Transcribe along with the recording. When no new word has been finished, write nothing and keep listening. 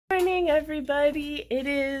morning, everybody. It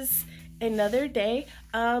is another day,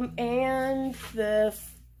 and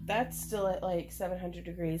that's still at like 700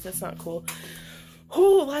 degrees. That's not cool.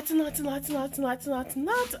 Oh, lots and lots and lots and lots and lots and lots and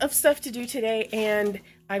lots of stuff to do today, and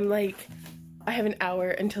I'm like, I have an hour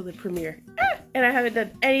until the premiere, and I haven't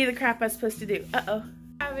done any of the crap I was supposed to do.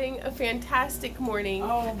 Having a fantastic morning,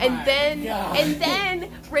 and then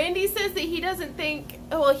Randy says that he doesn't think,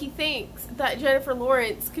 well, he thinks that Jennifer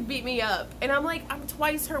Lawrence could beat me up, and I'm like, I'm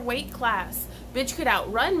twice her weight class. Bitch could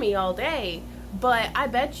outrun me all day, but I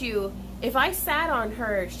bet you if I sat on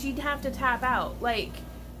her, she'd have to tap out like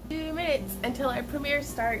 2 minutes until our premiere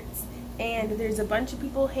starts. And there's a bunch of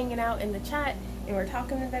people hanging out in the chat, and we're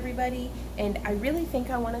talking with everybody, and I really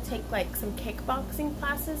think I want to take like some kickboxing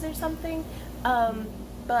classes or something.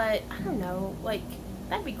 But I don't know, like,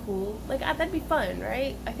 that'd be cool. Like, that'd be fun,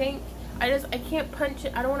 right? I think I can't punch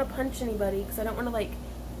it. I don't want to punch anybody because I don't want to, like,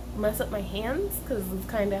 mess up my hands, because it's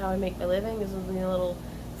kind of how I make my living, is with my little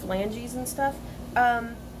phalanges and stuff.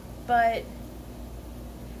 But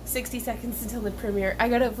 60 seconds until the premiere. I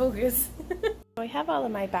gotta focus. So I have all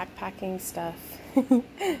of my backpacking stuff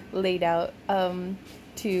laid out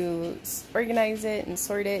to organize it and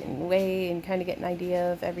sort it and weigh and kind of get an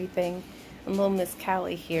idea of everything. And little Miss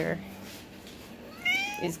Callie here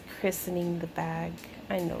is christening the bag.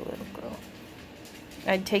 I know, little girl.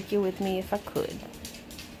 I'd take you with me if I could.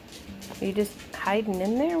 Are you just hiding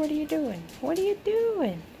in there? What are you doing? What are you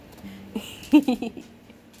doing?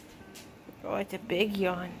 Oh, it's a big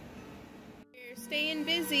yawn. We're staying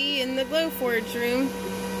busy in the Glowforge room.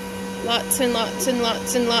 Lots and lots and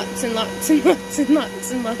lots and lots and lots and lots and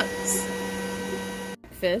lots and lots.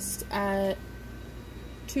 Breakfast at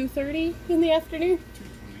 2:30 in the afternoon.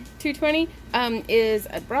 2:20 is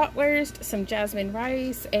a bratwurst, some jasmine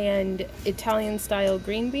rice, and Italian style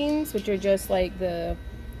green beans, which are just like the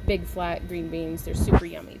big flat green beans. They're super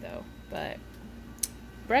yummy though. But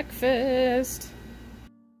breakfast.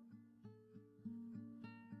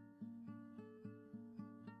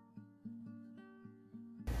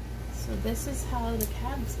 So this is how the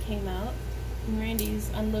cabs came out. And Randy's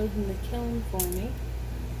unloading the kiln for me.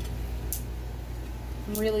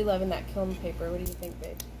 I'm really loving that kiln paper. What do you think,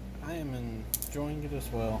 babe? I am enjoying it as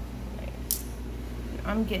well. Nice.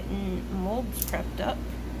 I'm getting molds prepped up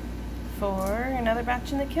for another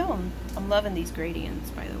batch in the kiln. I'm loving these gradients,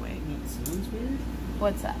 by the way. That sounds weird.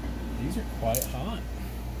 What's that? These are quite hot.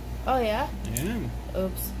 Oh, yeah? Yeah.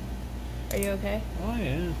 Oops. Are you okay? Oh,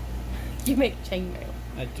 yeah. You make chainmail.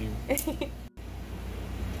 I do.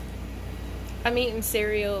 I'm eating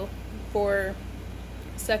cereal for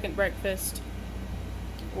second breakfast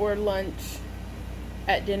or lunch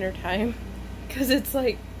at dinner time, because it's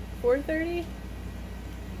like 4:30.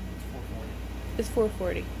 It's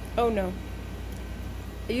 4:40. Oh no.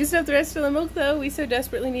 I used up the rest of the milk though. We so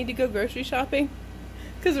desperately need to go grocery shopping,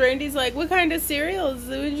 because Randy's like, what kind of cereals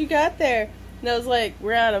would you got there? And I was like,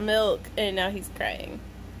 we're out of milk, and now he's crying.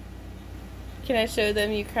 Can I show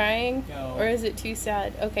them you crying? No. Or is it too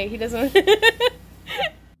sad? Okay, he doesn't.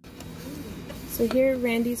 So here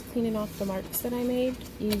Randy's cleaning off the marks that I made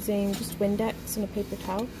using just Windex and a paper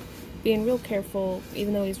towel. Being real careful,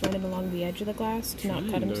 even though he's running along the edge of the glass, to not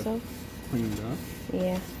cut himself. Clean it up.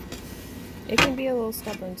 Yeah. It can be a little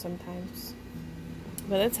stubborn sometimes.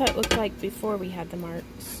 But that's how it looked like before we had the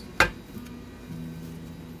marks.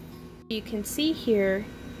 You can see here,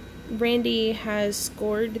 Randy has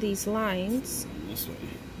scored these lines. This way.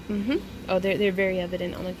 Mm-hmm. Oh, they're very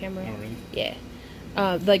evident on the camera. Oh, really? Yeah.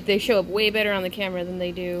 Like, they show up way better on the camera than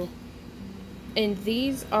they do. And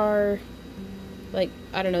these are, like,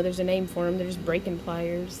 I don't know, there's a name for them. They're just breaking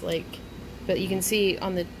pliers, like, but you can see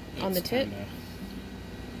on the tip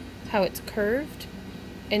how it's curved.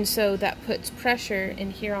 And so that puts pressure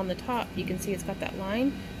in here on the top. You can see it's got that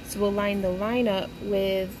line. So we'll line the line up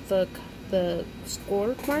with the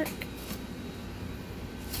score mark.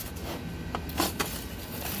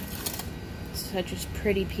 Such a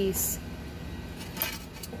pretty piece.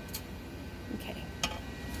 Okay.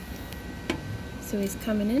 So he's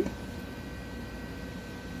coming in.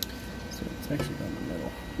 So it's actually down the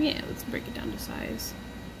middle. Yeah, let's break it down to size.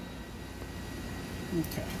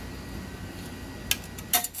 Okay.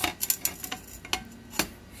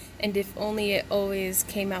 And if only it always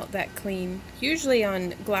came out that clean. Usually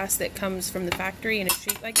on glass that comes from the factory in a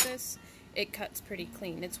sheet like this, it cuts pretty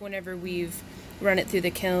clean. It's whenever we've run it through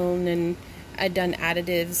the kiln and I've done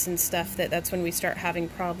additives and stuff that's when we start having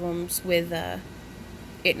problems with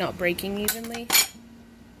it not breaking evenly.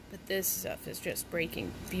 But this stuff is just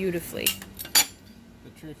breaking beautifully.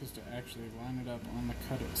 The trick is to actually line it up on the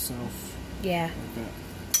cut itself. Yeah. Like that.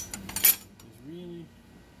 It's really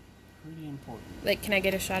pretty important. Like, can I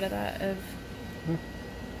get a shot of that?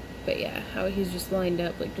 But yeah, how he's just lined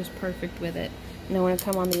up, like, just perfect with it. And I want to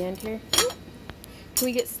come on the end here. Can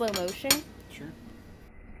we get slow motion? Sure.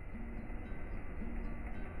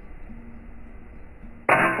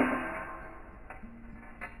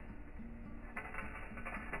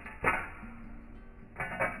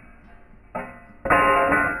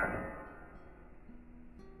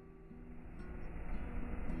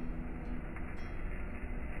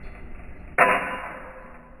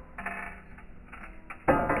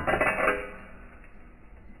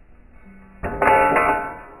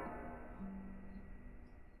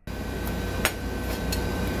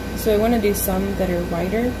 So I want to do some that are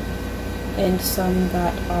wider and some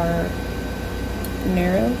that are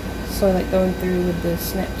narrow. So I like going through with the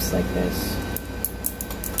snips like this.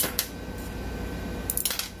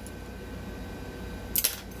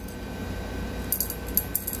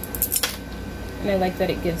 And I like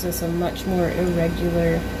that it gives us a much more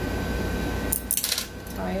irregular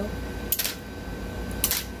tile.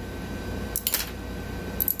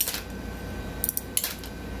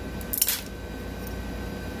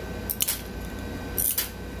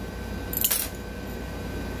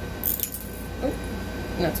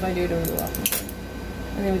 And that's why I do it over the walking board.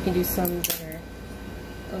 And then we can do some that are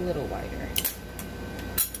a little wider.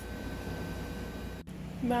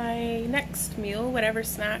 My next meal, whatever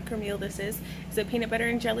snack or meal this is a peanut butter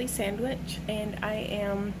and jelly sandwich. And I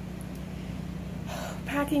am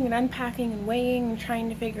packing and unpacking and weighing and trying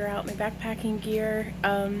to figure out my backpacking gear.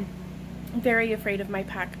 I'm very afraid of my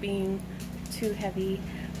pack being too heavy.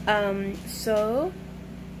 So,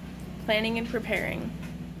 planning and preparing.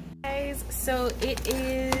 Guys, so it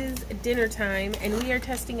is dinner time and we are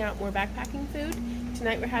testing out more backpacking food.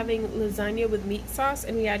 Tonight we're having lasagna with meat sauce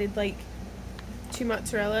and we added like 2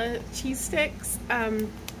 mozzarella cheese sticks.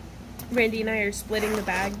 Randy and I are splitting the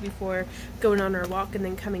bag before going on our walk and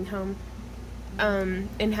then coming home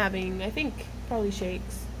and having, I think, probably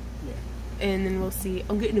shakes. Yeah. And then we'll see.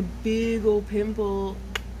 I'm getting a big old pimple.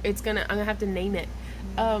 I'm gonna have to name it.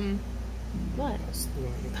 What?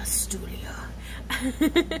 Pastulia.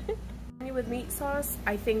 With meat sauce,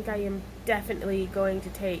 I think I am definitely going to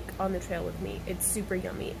take on the trail with me. It's super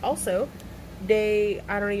yummy. Also, I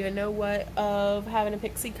don't even know what of having a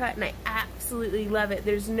pixie cut and I absolutely love it.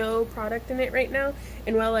 There's no product in it right now,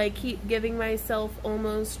 and while I keep giving myself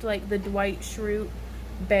almost like the Dwight Schrute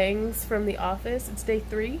bangs from The Office, it's day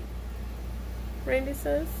 3, Randy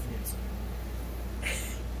says.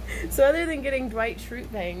 Yes. So other than getting Dwight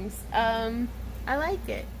Schrute bangs, I like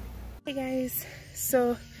it. Hey guys,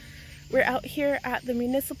 so we're out here at the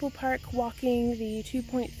municipal park walking the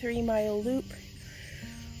 2.3 mile loop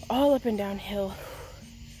all up and down hill,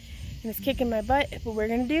 and it's kicking my butt, but we're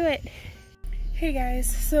gonna do it. Hey guys,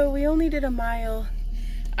 so we only did a mile.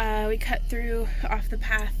 We cut through off the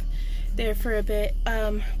path there for a bit,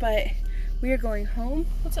 but we are going home.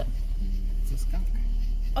 What's up? It's a skunk.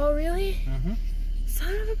 Oh really?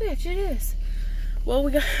 Son of a bitch, it is. Well,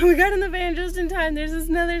 we got in the van just in time. There's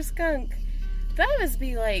another skunk. That must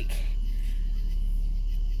be like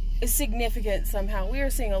significant somehow. We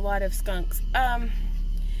are seeing a lot of skunks.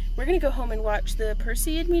 We're gonna go home and watch the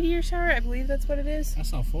Perseid meteor shower. I believe that's what it is. I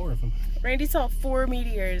saw 4 of them. Randy saw 4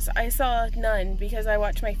 meteors. I saw none because I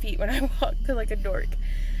watch my feet when I walk like a dork.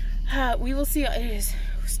 We will see. It is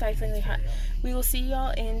stiflingly hot. We will see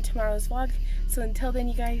y'all in tomorrow's vlog. So until then,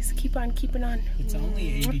 you guys, keep on keeping on. It's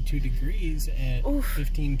only 82 degrees at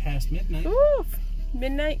 15 past midnight. Oof.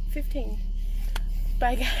 Midnight 15.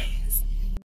 Bye, guys.